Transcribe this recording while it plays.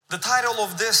The title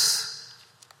of this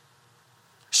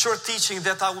short teaching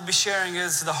that I will be sharing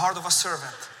is The Heart of a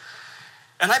Servant.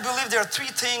 And I believe there are three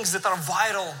things that are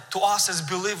vital to us as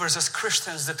believers, as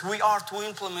Christians, that we are to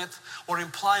implement or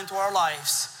imply into our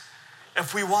lives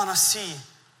if we want to see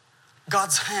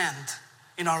God's hand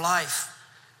in our life.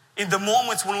 In the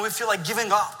moments when we feel like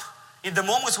giving up, in the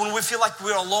moments when we feel like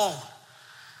we're alone.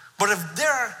 But if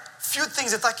there are few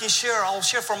things that I can share, I'll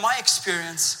share from my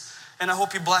experience, and I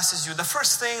hope it blesses you. The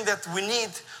first thing that we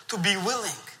need to be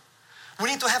willing.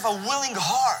 We need to have a willing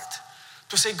heart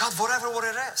to say, God, whatever what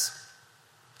it is.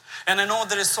 And I know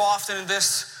that it's so often in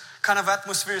this kind of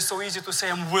atmosphere, it's so easy to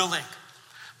say, I'm willing.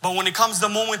 But when it comes the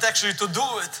moment actually to do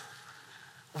it,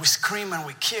 we scream and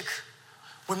we kick.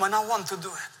 We might not want to do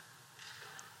it.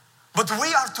 But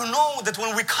we are to know that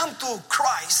when we come to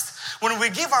Christ, when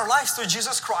we give our lives to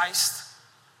Jesus Christ,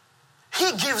 He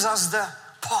gives us the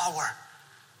power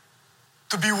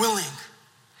to be willing.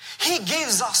 He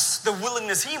gives us the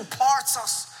willingness. He imparts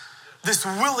us this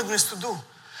willingness to do.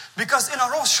 Because in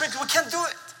our own strength, we can't do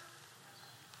it.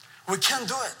 We can't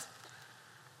do it.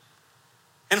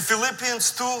 In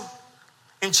Philippians 2,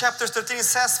 in chapter 13, it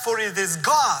says, for it is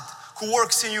God who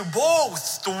works in you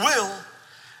both to will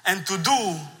and to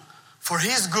do for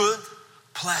His good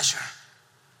pleasure.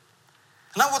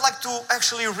 And I would like to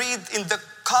actually read in the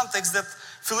context that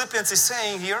Philippians is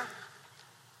saying here.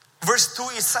 Verse 2,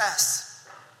 it says,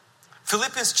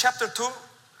 Philippians chapter 2,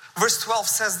 verse 12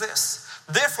 says this,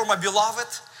 therefore, my beloved,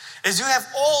 as you have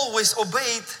always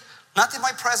obeyed, not in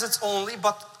my presence only,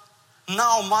 but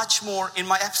now much more in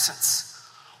my absence,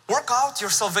 work out your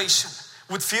salvation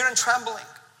with fear and trembling.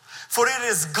 For it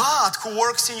is God who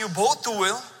works in you both to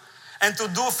will and to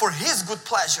do for His good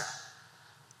pleasure.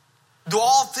 Do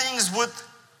all things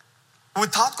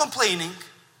without complaining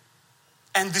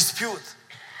and dispute,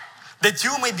 that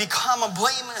you may become a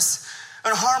blameless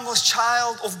and harmless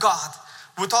child of God,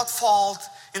 without fault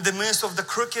in the midst of the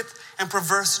crooked and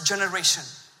perverse generation,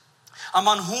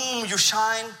 among whom you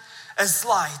shine as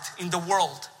light in the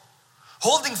world,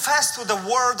 holding fast to the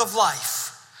word of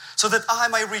life, so that I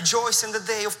may rejoice in the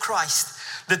day of Christ,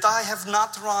 that I have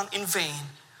not run in vain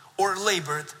or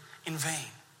labored in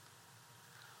vain.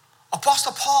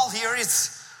 Apostle Paul here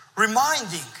is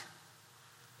reminding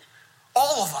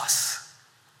all of us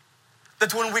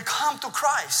that when we come to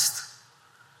Christ,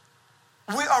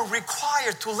 we are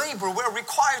required to labor. We are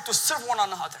required to serve one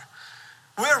another.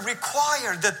 We are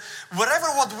required that whatever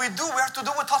what we do, we are to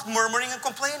do without murmuring and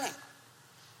complaining.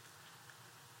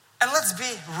 And let's be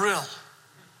real.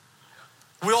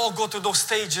 We all go through those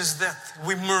stages that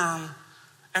we murmur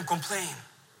and complain.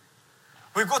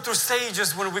 We go through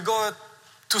stages when we go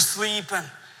to sleep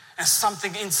and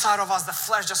something inside of us, the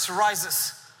flesh just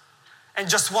rises and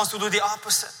just wants to do the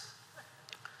opposite.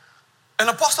 And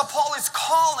Apostle Paul is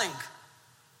calling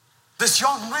this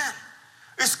young man,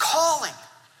 is calling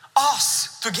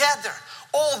us together,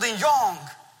 old and young,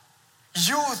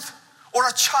 youth or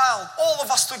a child, all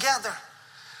of us together.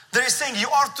 There is saying you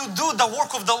are to do the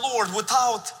work of the Lord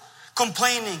without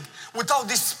complaining, without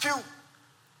dispute,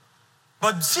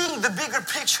 but seeing the bigger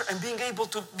picture and being able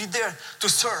to be there to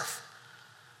serve.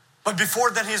 But before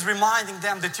that, he's reminding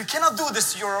them that you cannot do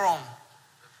this on your own.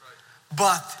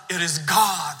 But it is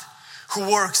God who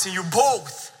works in you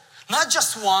both. Not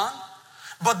just one,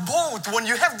 but both. When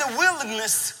you have the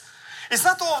willingness, it's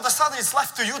not all of a sudden it's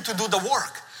left to you to do the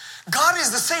work. God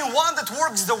is the same one that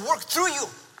works the work through you.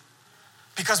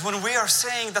 Because when we are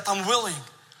saying that I'm willing,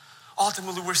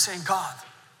 ultimately we're saying, God,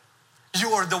 you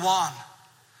are the one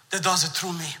that does it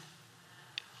through me.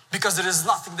 Because there is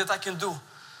nothing that I can do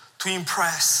to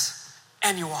impress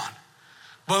anyone.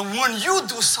 But when you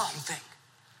do something,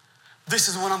 this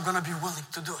is when I'm going to be willing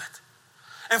to do it.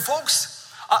 And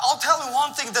folks, I'll tell you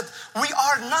one thing, that we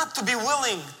are not to be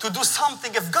willing to do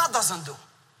something if God doesn't do.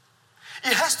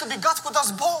 It has to be God who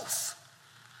does both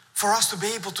for us to be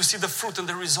able to see the fruit and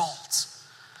the results.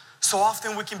 So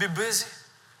often we can be busy.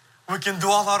 We can do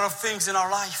a lot of things in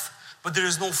our life, but there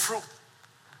is no fruit.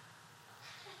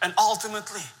 And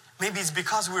ultimately, maybe it's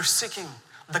because we're seeking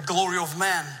the glory of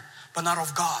man, but not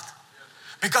of God.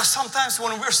 Because sometimes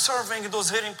when we're serving in those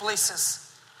hidden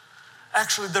places,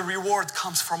 actually the reward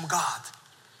comes from God.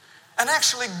 And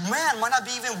actually man might not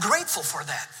be even grateful for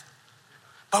that.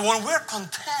 But when we're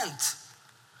content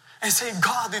and say,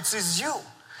 God, it is you.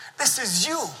 This is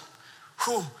you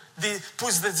who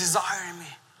puts the desire in me.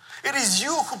 It is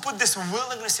you who put this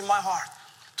willingness in my heart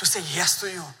to say yes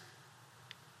to you.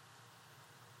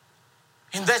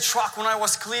 In that truck when I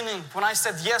was cleaning, when I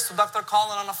said yes to Dr.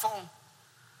 Colin on the phone,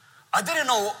 I didn't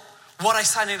know what I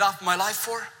signed up my life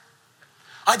for.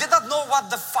 I did not know what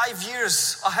the 5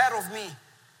 years ahead of me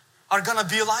are gonna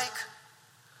be like.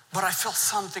 But I felt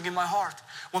something in my heart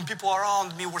when people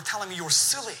around me were telling me, you're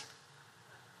silly.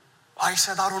 I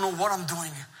said, I don't know what I'm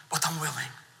doing, but I'm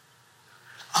willing.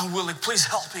 I'm willing. Please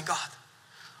help me, God.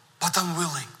 But I'm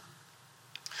willing.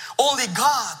 Only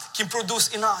God can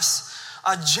produce in us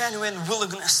a genuine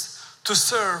willingness to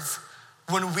serve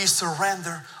when we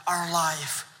surrender our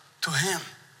life to Him.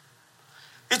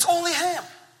 It's only Him.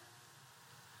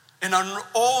 In our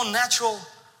own natural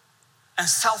and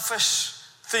selfish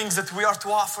things that we are to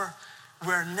offer,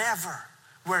 we're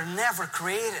never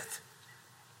created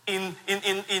in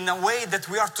a way that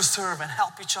we are to serve and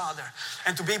help each other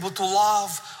and to be able to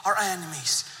love our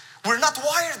enemies. We're not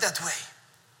wired that way.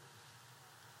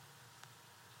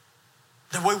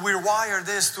 The way we're wired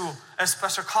is to, as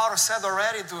Pastor Carter said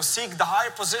already, to seek the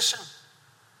higher position.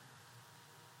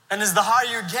 And as the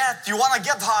higher you get, you want to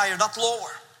get higher, not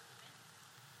lower.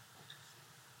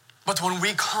 But when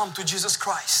we come to Jesus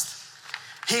Christ,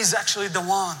 He's actually the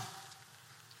one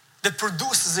that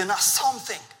produces in us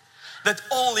something that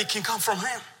only can come from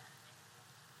Him.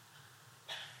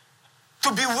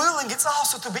 To be willing, it's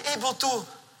also to be able to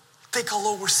take a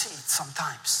lower seat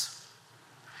sometimes.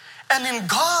 And in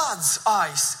God's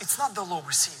eyes, it's not the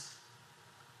lower seat.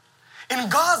 In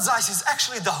God's eyes, it's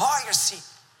actually the higher seat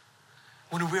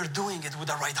when we're doing it with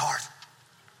the right heart.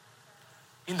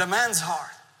 In the man's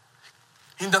heart,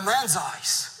 in the man's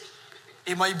eyes,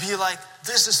 it might be like,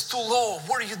 this is too low,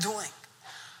 what are you doing?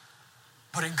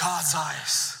 But in God's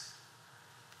eyes,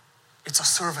 it's a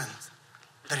servant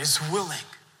that is willing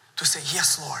to say,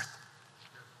 yes, Lord.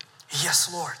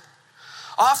 Yes, Lord.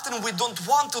 Often we don't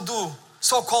want to do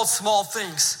so-called small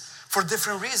things for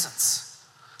different reasons.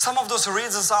 Some of those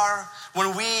reasons are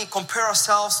when we compare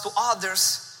ourselves to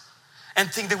others and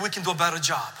think that we can do a better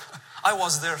job. I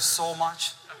was there so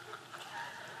much.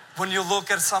 When you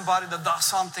look at somebody that does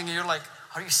something and you're like,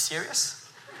 are you serious?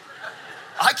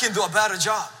 I can do a better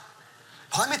job.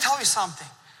 But let me tell you something.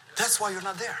 That's why you're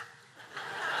not there.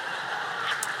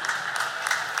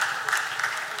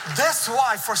 That's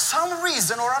why, for some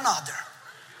reason or another,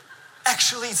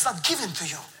 actually it's not given to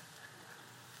you.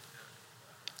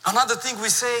 Another thing we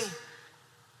say,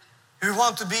 we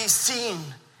want to be seen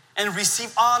and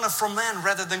receive honor from man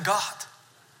rather than God.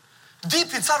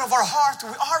 Deep inside of our heart, we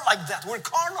are like that. We're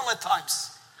carnal at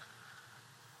times.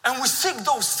 And we seek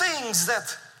those things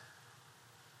that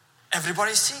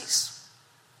everybody sees.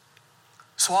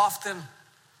 So often,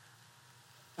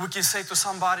 we can say to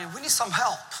somebody, we need some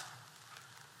help.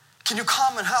 Can you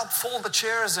come and help fold the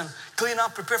chairs and clean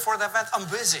up, prepare for the event? I'm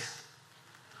busy.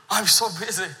 I'm so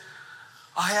busy.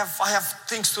 I have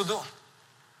things to do.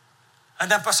 And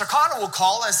then Pastor Carter will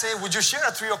call and say, would you share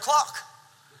at 3 o'clock?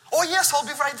 Oh yes, I'll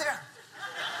be right there.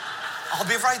 I'll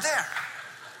be right there.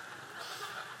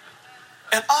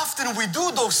 And often we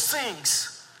do those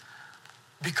things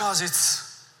because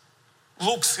it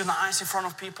looks nice in front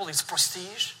of people. It's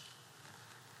prestige.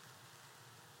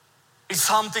 It's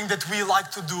something that we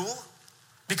like to do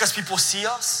because people see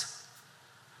us.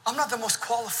 I'm not the most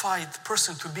qualified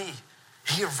person to be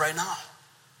here right now.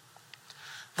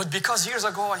 But because years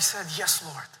ago I said, yes,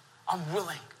 Lord, I'm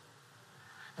willing.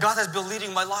 God has been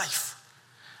leading my life.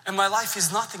 And my life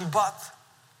is nothing but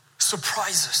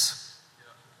surprises.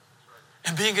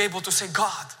 And being able to say,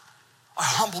 God, I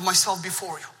humble myself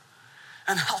before you.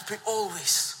 And help me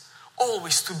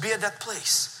always to be at that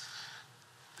place.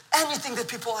 Anything that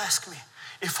people ask me,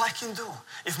 if I can do,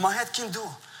 if my head can do,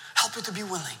 help me to be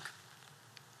willing.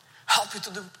 Help me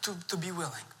to be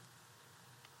willing.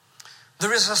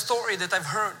 There is a story that I've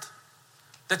heard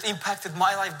that impacted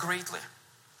my life greatly.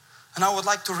 And I would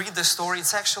like to read this story.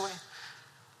 It's actually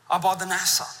about the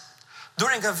NASA.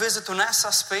 During a visit to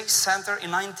NASA Space Center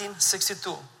in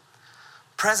 1962,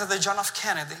 President John F.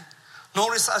 Kennedy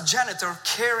noticed a janitor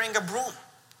carrying a broom.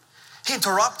 He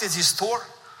interrupted his tour,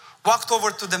 walked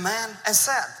over to the man and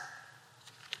said,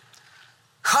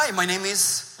 "Hi, my name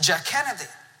is Jack Kennedy.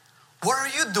 What are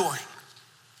you doing?"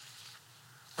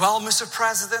 "Well, Mr.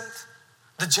 President,"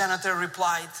 the janitor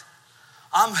replied,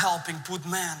 "I'm helping put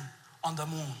man on the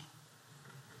moon."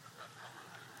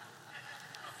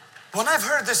 When I've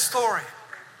heard this story,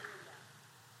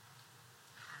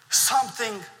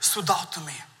 something stood out to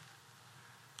me.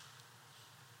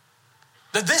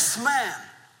 That this man,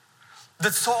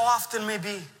 that so often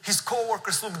maybe his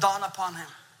co-workers look down upon him,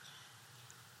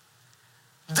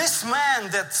 this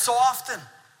man that so often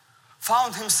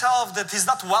found himself that he's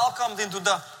not welcomed into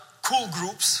the cool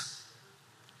groups,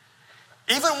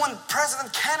 even when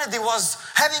President Kennedy was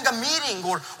having a meeting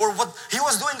or what he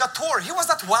was doing a tour, he was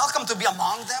not welcome to be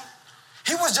among them.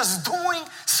 He was just doing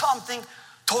something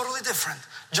totally different,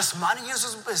 just minding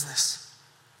his business.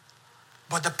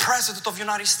 But the President of the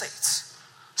United States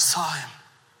saw him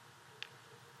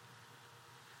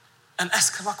and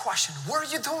asked him a question. What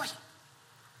are you doing?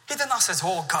 He did not say,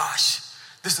 oh gosh,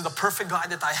 this is the perfect guy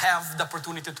that I have the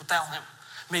opportunity to tell him.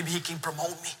 Maybe he can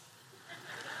promote me.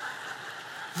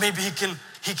 Maybe he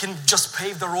can just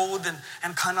pave the road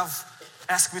and kind of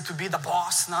ask me to be the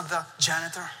boss, not the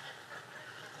janitor.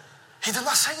 He did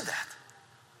not say that.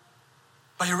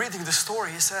 But you're reading the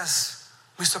story, he says,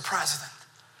 Mr. President,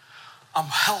 I'm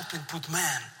helping put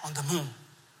man on the moon.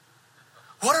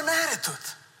 What an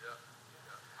attitude.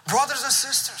 Brothers and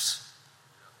sisters,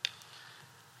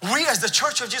 we as the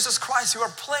Church of Jesus Christ, we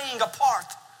are playing a part.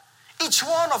 Each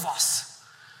one of us.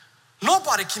 Not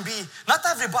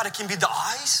everybody can be the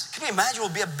eyes. Can you imagine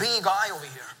we'll be a big eye over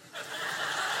here?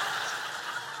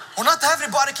 Or not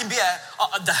everybody can be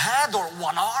the head or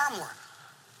one arm. Or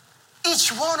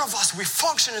each one of us, we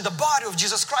function in the body of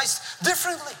Jesus Christ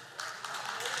differently.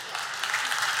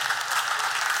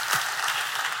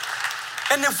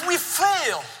 And if we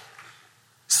fail,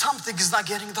 something is not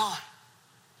getting done.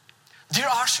 Dear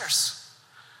ushers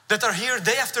that are here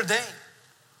day after day,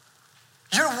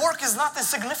 your work is not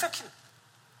insignificant.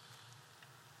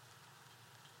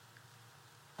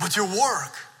 But your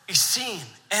work is seen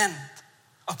and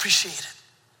appreciated.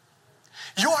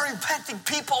 You are impacting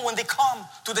people when they come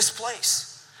to this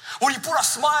place. When you put a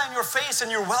smile on your face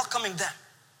and you're welcoming them,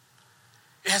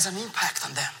 it has an impact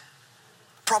on them.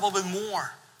 Probably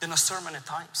more than a sermon at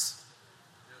times.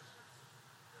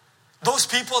 Those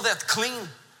people that clean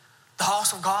the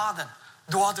house of God and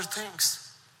do other things.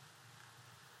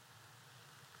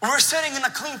 We're sitting in a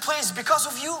clean place because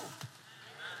of you.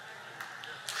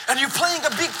 And you're playing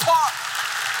a big part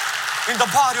in the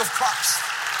body of Christ.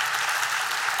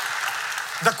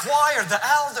 The choir, the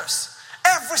elders,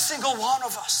 every single one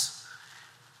of us.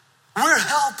 We're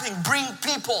helping bring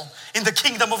people in the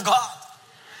kingdom of God.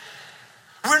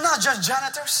 We're not just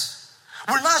janitors.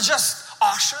 We're not just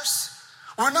ushers.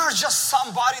 We're not just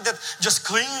somebody that just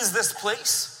cleans this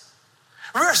place.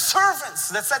 We're servants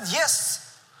that said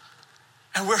yes.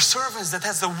 And we're servants that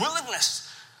has the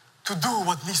willingness to do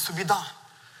what needs to be done.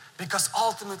 Because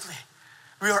ultimately,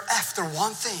 we are after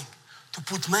one thing, to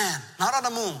put man, not on the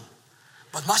moon,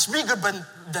 but much bigger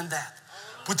than that,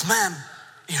 put man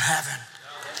in heaven.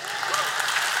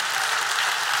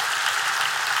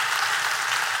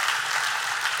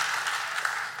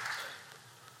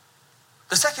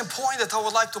 The second point that I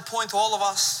would like to point to all of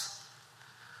us,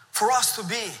 for us to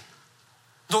be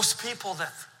those people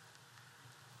that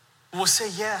will say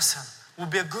yes and will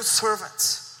be a good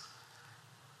servants,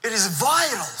 it is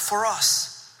vital for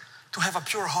us to have a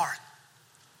pure heart.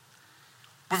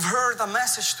 We've heard a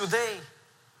message today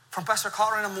from Pastor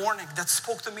Carter in the morning that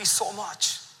spoke to me so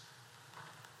much.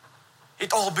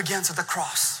 It all begins at the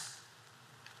cross.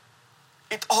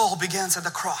 It all begins at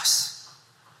the cross.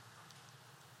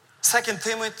 2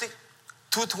 Timothy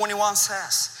 2:21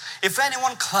 says, if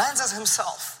anyone cleanses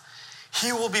himself,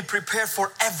 he will be prepared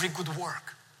for every good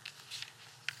work.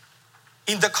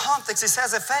 In the context, it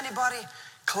says if anybody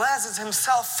cleanses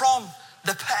himself from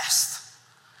the past,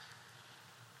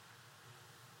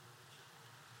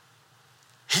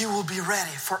 he will be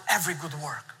ready for every good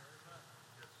work.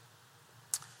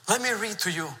 Let me read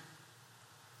to you.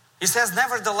 It says,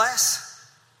 nevertheless,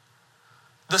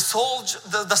 the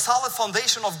solid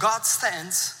foundation of God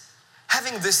stands,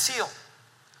 having this seal.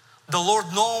 The Lord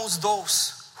knows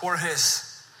those who are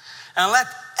His. And let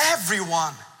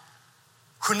everyone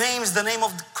who names the name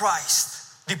of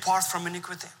Christ depart from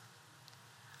iniquity.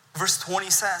 Verse 20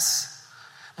 says,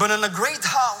 but in a great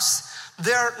house,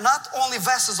 there are not only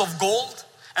vessels of gold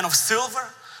and of silver,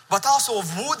 but also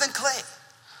of wood and clay,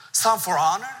 some for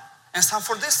honor and some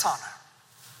for dishonor.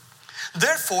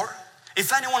 Therefore,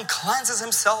 if anyone cleanses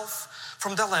himself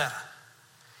from the letter,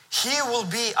 he will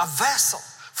be a vessel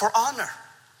for honor,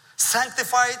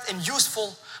 sanctified and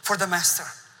useful for the master,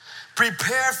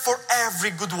 prepared for every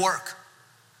good work.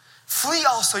 Flee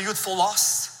also youthful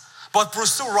lusts, but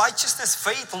pursue righteousness,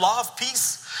 faith, love,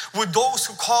 peace with those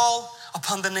who call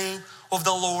upon the name of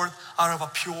the Lord out of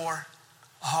a pure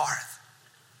heart.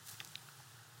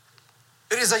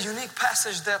 It is a unique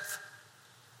passage that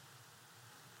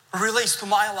relates to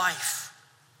my life.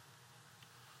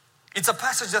 It's a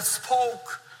passage that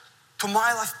spoke to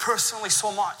my life personally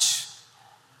so much.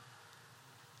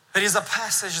 It is a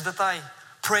passage that I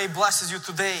pray blesses you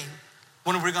today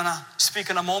when we're going to speak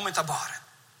in a moment about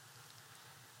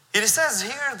it. It says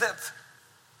here that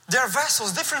there are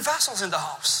vessels, different vessels in the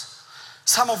house.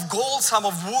 Some of gold, some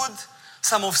of wood,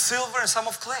 some of silver, and some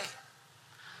of clay.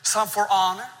 Some for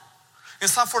honor and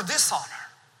some for dishonor.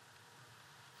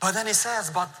 But then it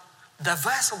says, but the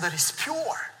vessel that is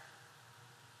pure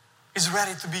is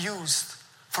ready to be used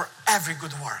for every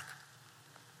good work.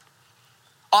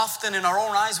 Often in our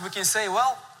own eyes we can say,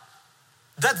 well,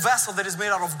 that vessel that is made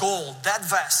out of gold, that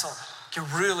vessel can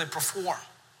really perform.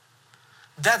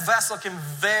 That vessel can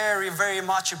very, very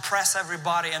much impress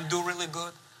everybody and do really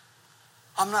good.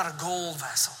 I'm not a gold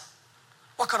vessel.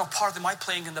 What kind of part am I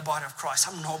playing in the body of Christ?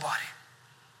 I'm nobody.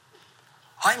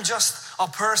 I'm just a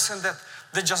person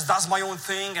that just does my own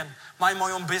thing and mind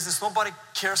my own business. Nobody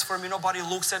cares for me. Nobody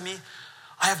looks at me.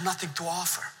 I have nothing to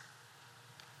offer.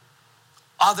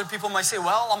 Other people might say,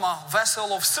 well, I'm a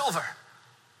vessel of silver.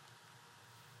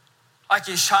 I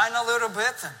can shine a little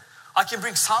bit and I can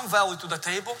bring some value to the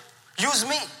table. Use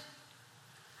me.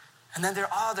 And then there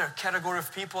are other category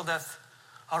of people that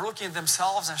are looking at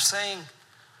themselves and saying,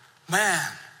 man,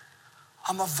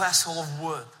 I'm a vessel of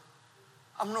wood.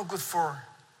 I'm no good for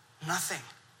nothing.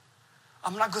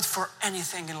 I'm not good for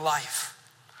anything in life.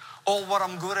 All what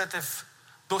I'm good at, if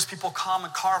those people come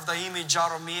and carve the image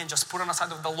out of me and just put it on the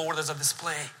side of the Lord as a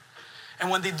display. And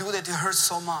when they do that, it hurts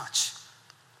so much.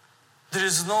 There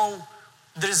is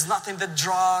nothing that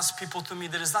draws people to me.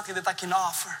 There is nothing that I can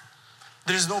offer.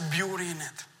 There is no beauty in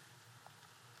it.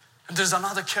 And there's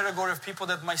another category of people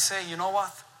that might say, you know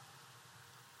what?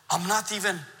 I'm not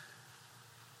even,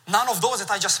 none of those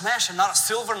that I just mentioned, not a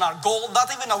silver, not gold, not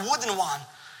even a wooden one.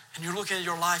 And you're looking at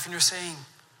your life and you're saying,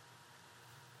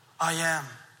 I am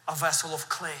a vessel of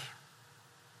clay.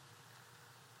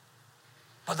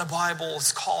 But the Bible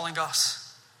is calling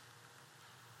us,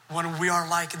 when we are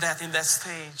like that in that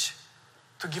stage,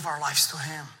 to give our lives to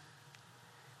Him.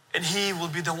 And He will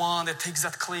be the one that takes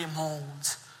that clay and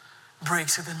molds,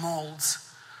 breaks it and molds,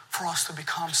 for us to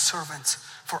become servants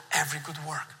for every good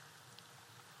work.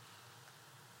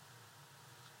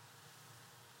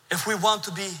 If we want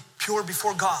to be pure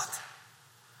before God,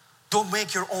 don't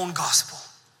make your own gospel,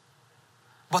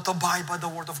 but abide by the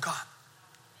word of God.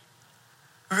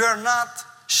 We are not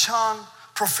shun,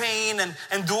 profane,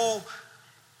 and do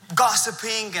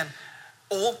gossiping and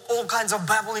all kinds of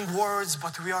babbling words,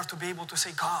 but we are to be able to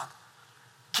say, God,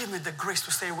 give me the grace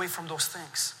to stay away from those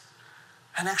things.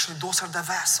 And actually, those are the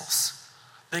vessels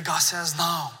that God says,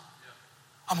 now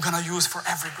I'm going to use for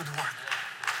every good work.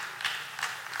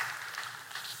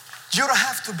 You don't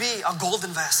have to be a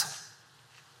golden vessel.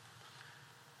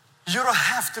 You don't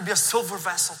have to be a silver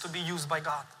vessel to be used by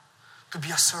God, to be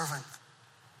a servant.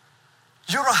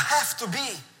 You don't have to be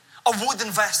a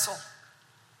wooden vessel.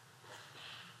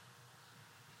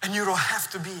 And you don't have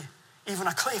to be even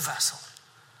a clay vessel.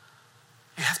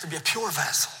 You have to be a pure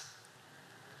vessel.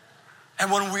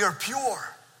 And when we are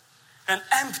pure and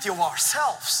empty of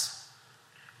ourselves,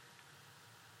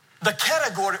 the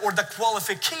category or the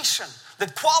qualification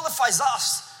that qualifies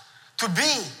us to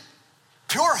be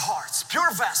pure hearts,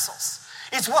 pure vessels,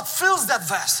 it's what fills that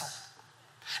vessel.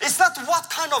 It's not what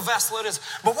kind of vessel it is,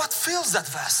 but what fills that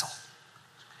vessel.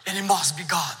 And it must be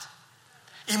God.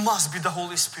 It must be the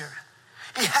Holy Spirit.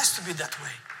 It has to be that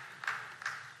way.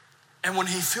 And when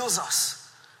He fills us,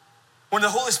 when the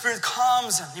Holy Spirit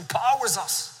comes and empowers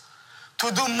us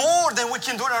to do more than we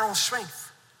can do in our own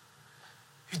strength,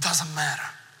 it doesn't matter.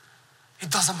 It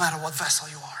doesn't matter what vessel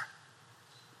you are.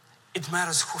 It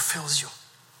matters who fills you.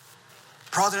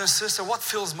 Brother and sister, what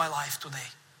fills my life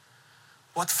today?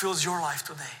 What fills your life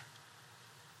today?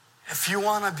 If you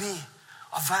want to be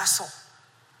a vessel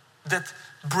that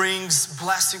brings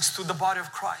blessings to the body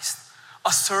of Christ,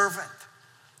 a servant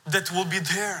that will be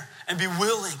there and be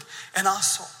willing and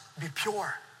also be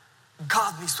pure,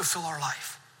 God needs to fill our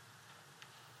life.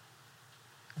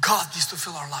 God needs to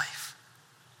fill our life.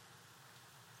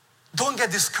 Don't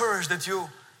get discouraged that you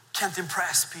can't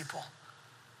impress people.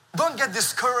 Don't get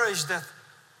discouraged that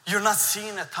you're not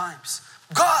seen at times.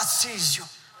 God sees you.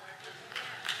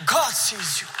 God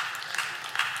sees you.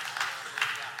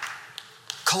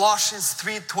 Colossians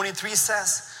 3:23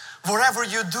 says, whatever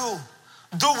you do,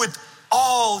 do with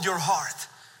all your heart,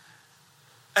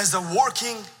 as a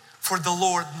working for the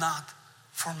Lord, not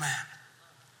for man.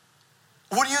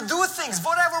 When you do things,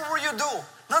 whatever you do,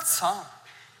 not some,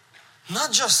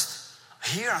 not just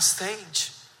here on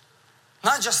stage,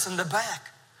 not just in the back,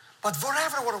 but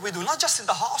whatever what we do, not just in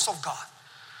the house of God,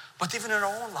 but even in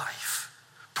our own life,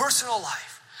 personal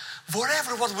life,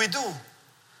 whatever what we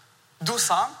do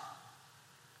some.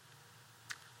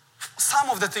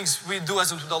 Some of the things we do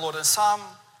as unto the Lord and some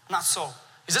not so.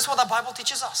 Is this what the Bible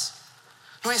teaches us?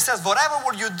 No, He says, whatever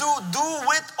what you do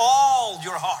with all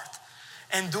your heart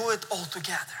and do it all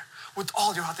together with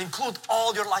all your heart. Include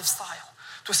all your lifestyle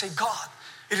to say, God,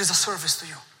 it is a service to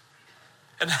you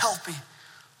and help me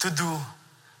to do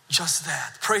just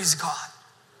that. Praise God.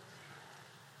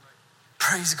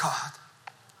 Praise God.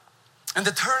 And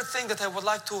the third thing that I would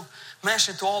like to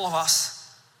mention to all of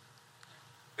us,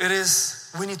 it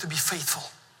is we need to be faithful.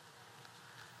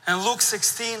 And Luke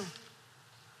 16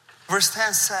 verse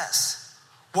 10 says,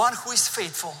 one who is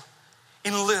faithful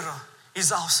in little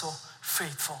is also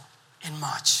faithful in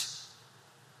much.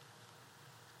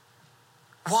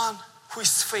 One who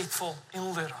is faithful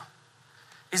in little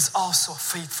is also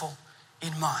faithful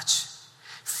in much.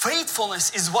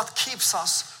 Faithfulness is what keeps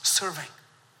us serving.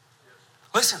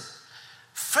 Listen,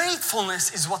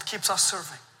 faithfulness is what keeps us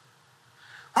serving.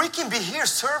 We can be here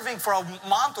serving for a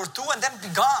month or two and then be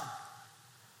gone.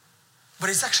 But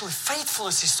it's actually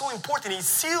faithfulness is so important. It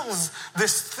seals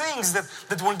these things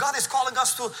that when God is calling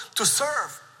us to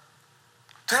serve,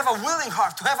 to have a willing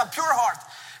heart, to have a pure heart.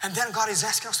 And then God is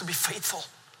asking us to be faithful.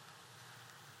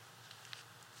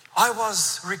 I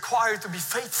was required to be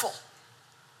faithful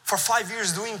for 5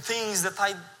 years doing things that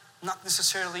I not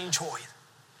necessarily enjoyed.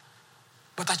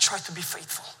 But I tried to be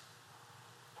faithful.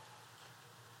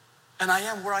 And I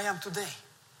am where I am today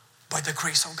by the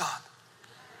grace of God.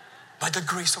 By the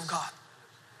grace of God.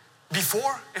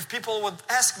 Before, if people would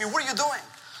ask me, what are you doing?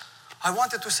 I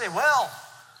wanted to say, well,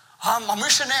 I'm a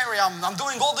missionary, I'm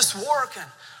doing all this work,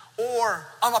 or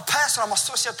I'm a pastor, I'm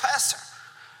associate pastor.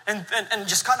 And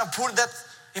just kind of put that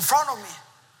in front of me.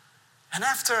 And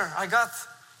after I got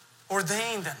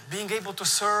ordained and being able to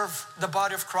serve the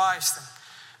body of Christ, and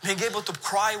being able to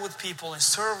cry with people and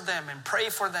serve them and pray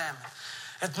for them,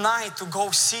 at night to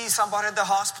go see somebody at the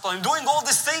hospital and doing all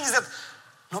these things that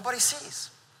nobody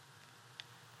sees.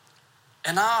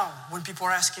 And now, when people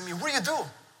are asking me, what do you do?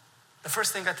 The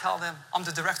first thing I tell them, I'm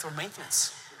the director of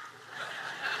maintenance.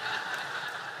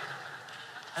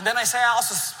 And then I say I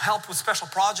also help with special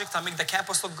projects. I make the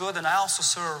campus look good, and I also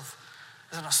serve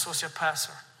as an associate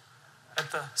pastor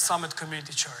at the Summit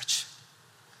Community Church.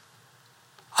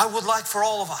 I would like for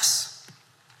all of us,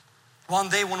 one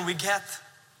day when we get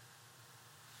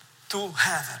to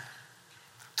heaven,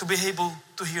 to be able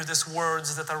to hear these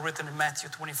words that are written in Matthew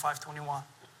 25:21.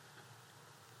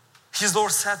 His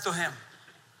Lord said to him,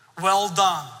 well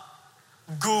done,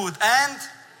 good and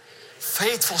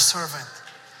faithful servant.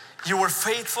 You were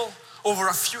faithful over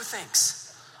a few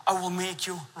things. I will make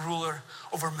you ruler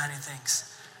over many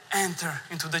things. Enter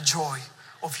into the joy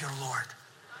of your Lord.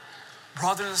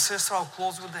 Brothers and sisters, I'll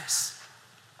close with this.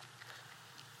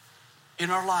 In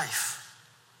our life,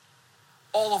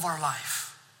 all of our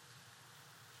life,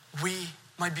 we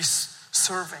might be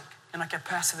serving in a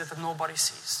capacity that nobody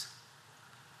sees.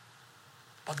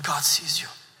 But God sees you.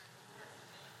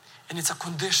 And it's a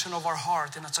condition of our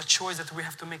heart, and it's a choice that we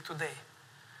have to make today.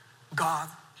 God,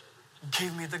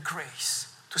 give me the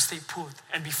grace to stay put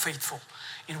and be faithful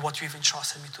in what you've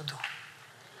entrusted me to do.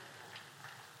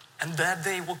 And that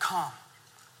day will come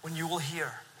when you will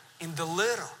hear, in the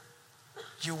little,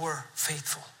 you were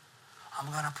faithful.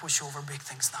 I'm going to push you over big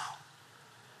things now.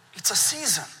 It's a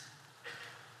season.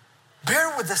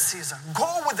 Bear with the season.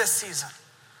 Go with the season.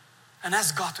 And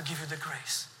ask God to give you the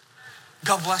grace.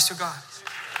 God bless you guys.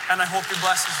 And I hope He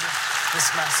blesses you this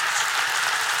message.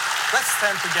 Let's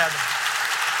stand together.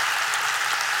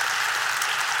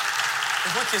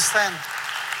 If we can stand,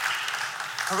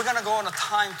 and we're going to go on a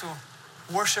time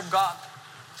to worship God,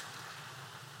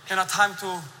 in a time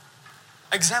to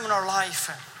examine our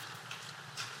life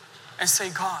and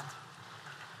say, God,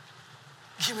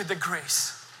 give me the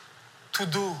grace to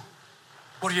do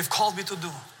what you've called me to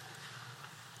do.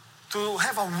 To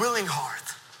have a willing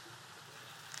heart,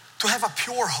 to have a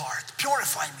pure heart,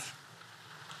 purify me,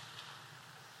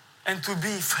 and to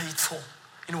be faithful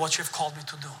in what you've called me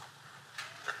to do.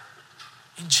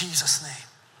 In Jesus'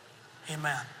 name,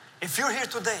 amen. If you're here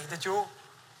today that you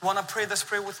want to pray this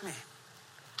prayer with me,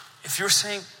 if you're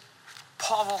saying,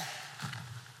 Pavel,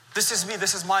 this is me,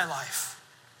 this is my life,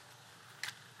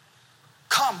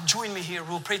 come join me here,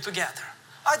 we'll pray together.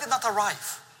 I did not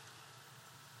arrive,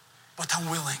 but I'm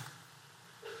willing.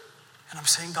 And I'm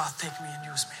saying, God, take me and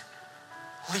use me.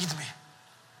 Lead me.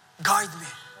 Guide me.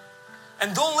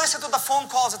 And don't listen to the phone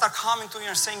calls that are coming to you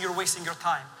and saying you're wasting your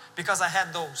time. Because I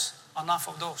had those. Enough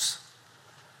of those.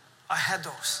 I had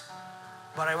those.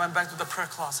 But I went back to the prayer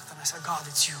closet and I said, God,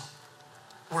 it's you.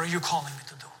 What are you calling me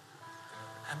to do?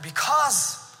 And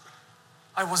because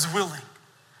I was willing,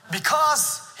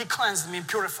 because He cleansed me and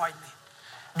purified me,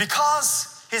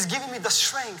 because He's giving me the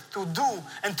strength to do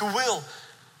and to will,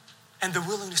 and the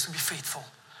willingness to be faithful,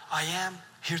 I am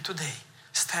here today,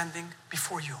 standing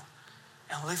before you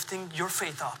and lifting your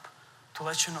faith up to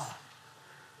let you know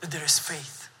that there is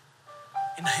faith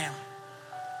in Him.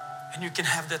 And you can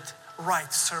have that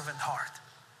right servant heart.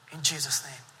 In Jesus'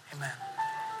 name, amen.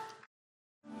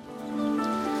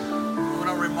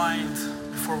 mind,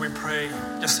 before we pray,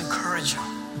 just encourage you.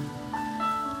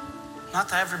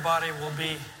 Not everybody will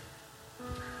be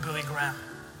Billy Graham.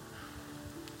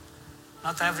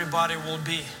 Not everybody will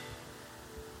be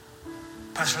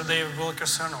Pastor David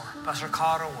Wilkerson or Pastor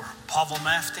Caro or Pavel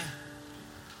Mefti.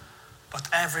 But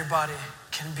everybody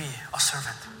can be a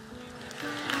servant.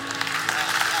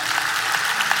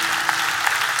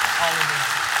 Hallelujah.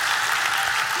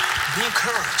 Be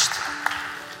encouraged.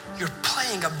 You're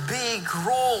playing a big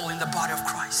role in the body of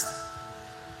Christ.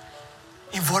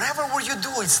 In whatever you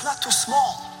do, it's not too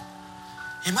small.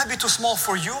 It might be too small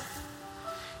for you.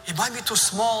 It might be too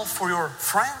small for your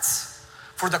friends,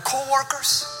 for the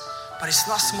co-workers, but it's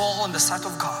not small in the sight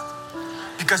of God,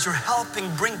 because you're helping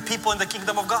bring people in the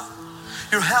kingdom of God.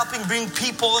 You're helping bring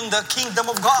people in the kingdom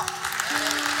of God.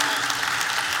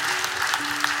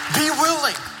 Be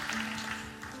willing.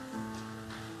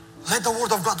 Let the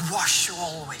word of God wash you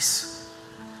always,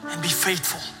 and be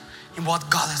faithful in what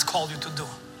God has called you to do.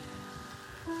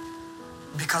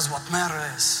 Because what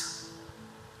matters is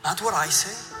not what I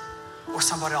say or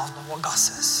somebody else, but what God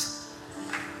says.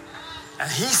 And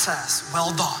He says,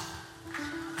 well done,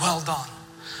 well done.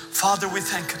 Father, we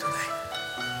thank you today.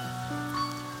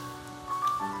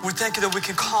 We thank you that we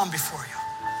can come before you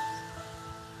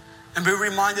and be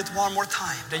reminded one more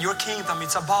time that your kingdom,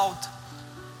 it's about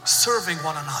serving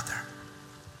one another.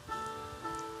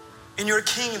 In your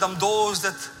kingdom, those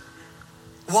that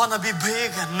want to be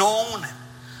big and known,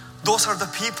 those are the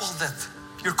people that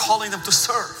you're calling them to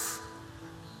serve.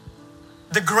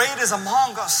 The greatest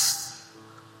among us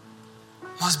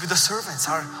must be the servants,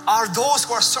 are those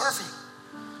who are serving.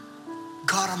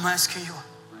 God, I'm asking you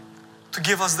to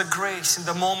give us the grace in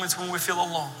the moments when we feel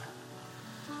alone.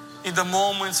 In the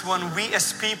moments when we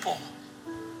as people,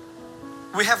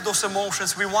 we have those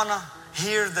emotions. We want to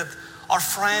hear that our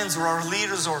friends or our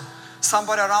leaders or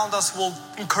somebody around us will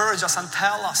encourage us and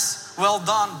tell us, well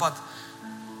done. But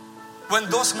when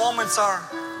those moments are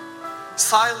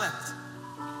silent,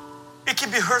 it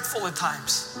can be hurtful at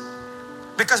times,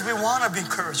 because we want to be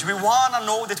encouraged. We want to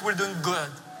know that we're doing good.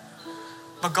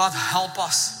 But God, help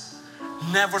us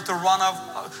never to run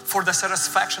for the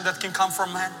satisfaction that can come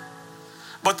from man,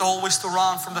 but always to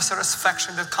run from the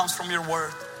satisfaction that comes from your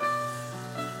word.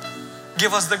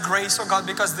 Give us the grace, oh God,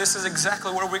 because this is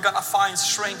exactly where we're going to find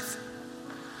strength.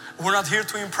 We're not here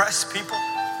to impress people,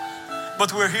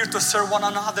 but we're here to serve one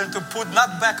another and to put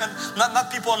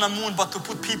not people on the moon, but to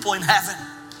put people in heaven.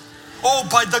 Oh,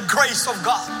 by the grace of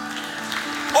God.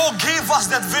 Oh, give us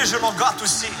that vision of God to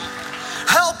see.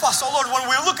 Help us, oh Lord, when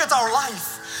we look at our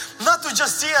life, not to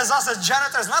just see us as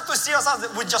janitors, not to see us as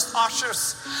with just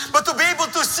ushers, but to be able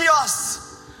to see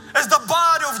us as the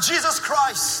body of Jesus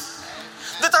Christ,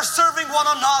 that are serving one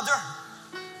another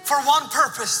for one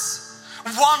purpose,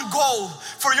 one goal,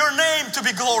 for your name to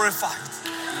be glorified.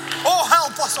 Oh,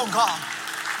 help us, oh God.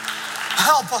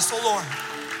 Help us, oh Lord,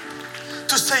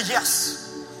 to say yes.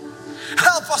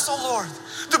 Help us, oh Lord,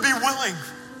 to be willing.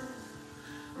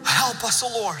 Help us,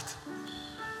 oh Lord,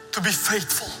 to be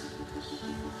faithful.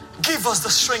 Give us the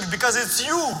strength, because it's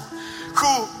you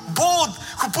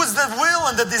who puts the will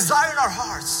and the desire in our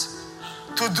hearts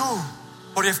to do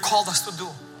what you have called us to do.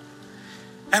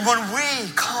 And when we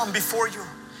come before you,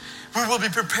 we will be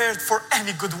prepared for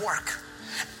any good work.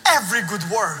 Every good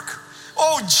work.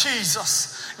 Oh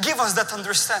Jesus, give us that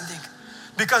understanding,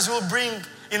 because it will bring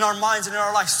in our minds and in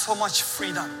our lives so much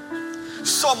freedom.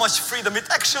 So much freedom. It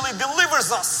actually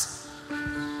delivers us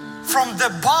from the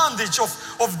bondage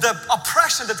of the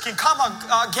oppression that can come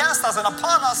against us and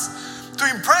upon us to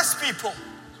impress people.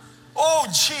 Oh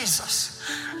Jesus.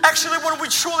 Actually, when we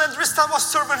truly understand what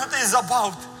servanthood is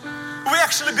about, we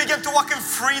actually begin to walk in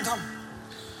freedom.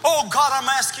 Oh God, I'm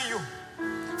asking you,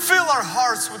 fill our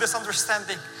hearts with this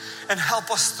understanding and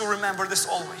help us to remember this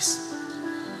always.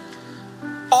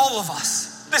 All of us.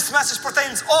 This message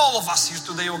pertains all of us here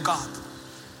today, oh God.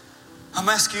 I'm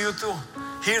asking you to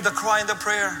hear the cry and the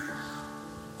prayer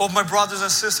of my brothers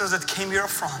and sisters that came here up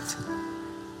front.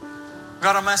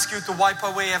 God, I'm asking you to wipe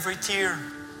away every tear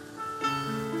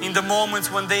in the moments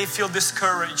when they feel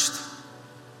discouraged.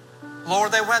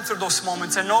 Lord, I went through those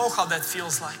moments. I know how that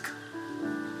feels like.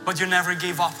 But you never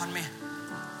gave up on me.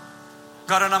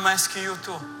 God, and I'm asking you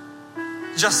to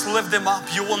just lift them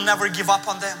up. You will never give up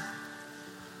on them.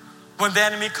 When the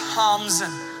enemy comes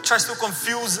and tries to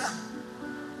confuse them,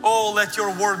 oh, let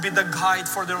your word be the guide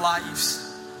for their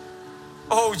lives.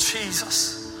 Oh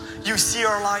Jesus, you see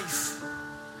our life,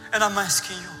 and I'm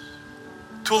asking you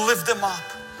to lift them up,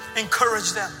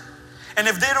 encourage them. And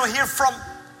if they don't hear from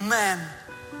man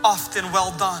often,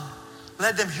 well done,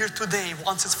 let them hear today,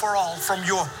 once and for all, from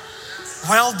you.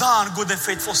 Well done, good and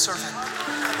faithful servant.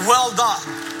 Well done.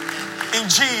 In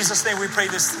Jesus' name we pray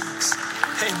these things.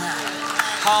 Amen.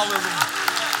 Hallelujah.